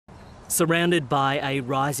Surrounded by a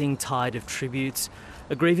rising tide of tributes,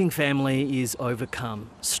 a grieving family is overcome,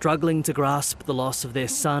 struggling to grasp the loss of their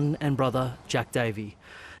son and brother, Jack Davey.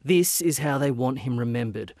 This is how they want him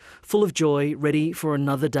remembered, full of joy, ready for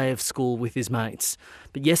another day of school with his mates.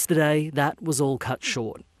 But yesterday, that was all cut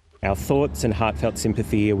short. Our thoughts and heartfelt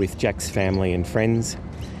sympathy are with Jack's family and friends,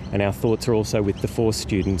 and our thoughts are also with the 4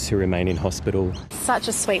 students who remain in hospital. Such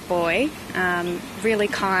a sweet boy, really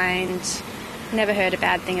kind, never heard a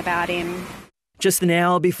bad thing about him. Just an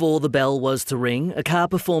hour before the bell was to ring, a car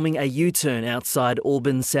performing a U-turn outside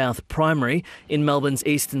Auburn South Primary in Melbourne's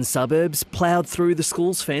eastern suburbs ploughed through the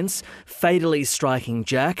school's fence, fatally striking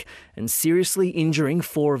Jack and seriously injuring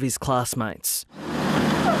 4 of his classmates.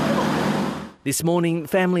 This morning,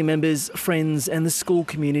 family members, friends and the school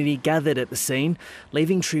community gathered at the scene,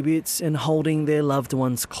 leaving tributes and holding their loved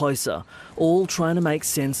ones closer, all trying to make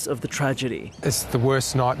sense of the tragedy. It's the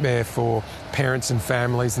worst nightmare for parents and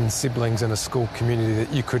families and siblings in a school community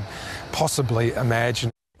that you could possibly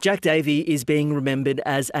imagine. Jack Davey is being remembered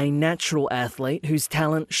as a natural athlete whose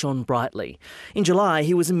talent shone brightly. In July,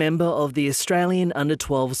 he was a member of the Australian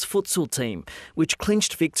under-12s futsal team, which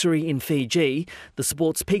clinched victory in Fiji. The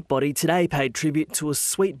sport's peak body today paid tribute to a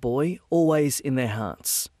sweet boy, always in their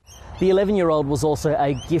hearts. The 11-year-old was also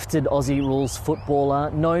a gifted Aussie rules footballer,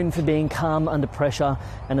 known for being calm under pressure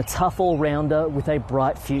and a tough all-rounder with a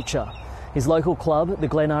bright future. His local club, the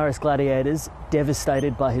Glen Iris Gladiators,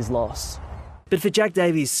 devastated by his loss. But for Jack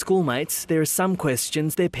Davey's schoolmates, there are some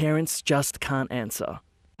questions their parents just can't answer.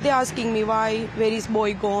 They're asking me where is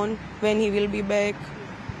boy gone, when he will be back,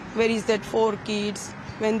 where is that 4 kids,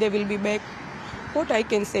 when they will be back. What I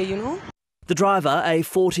can say, The driver, a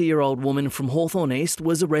 40-year-old woman from Hawthorn East,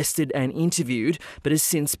 was arrested and interviewed, but has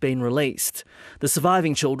since been released. The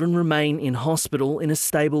surviving children remain in hospital in a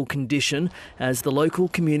stable condition as the local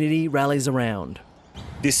community rallies around.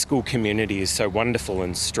 This school community is so wonderful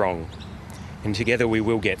and strong, and together we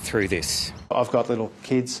will get through this. I've got little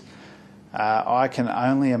kids. I can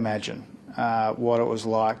only imagine what it was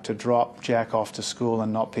like to drop Jack off to school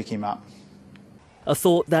and not pick him up. A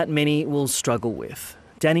thought that many will struggle with.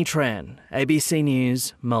 Danny Tran, ABC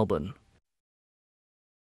News, Melbourne.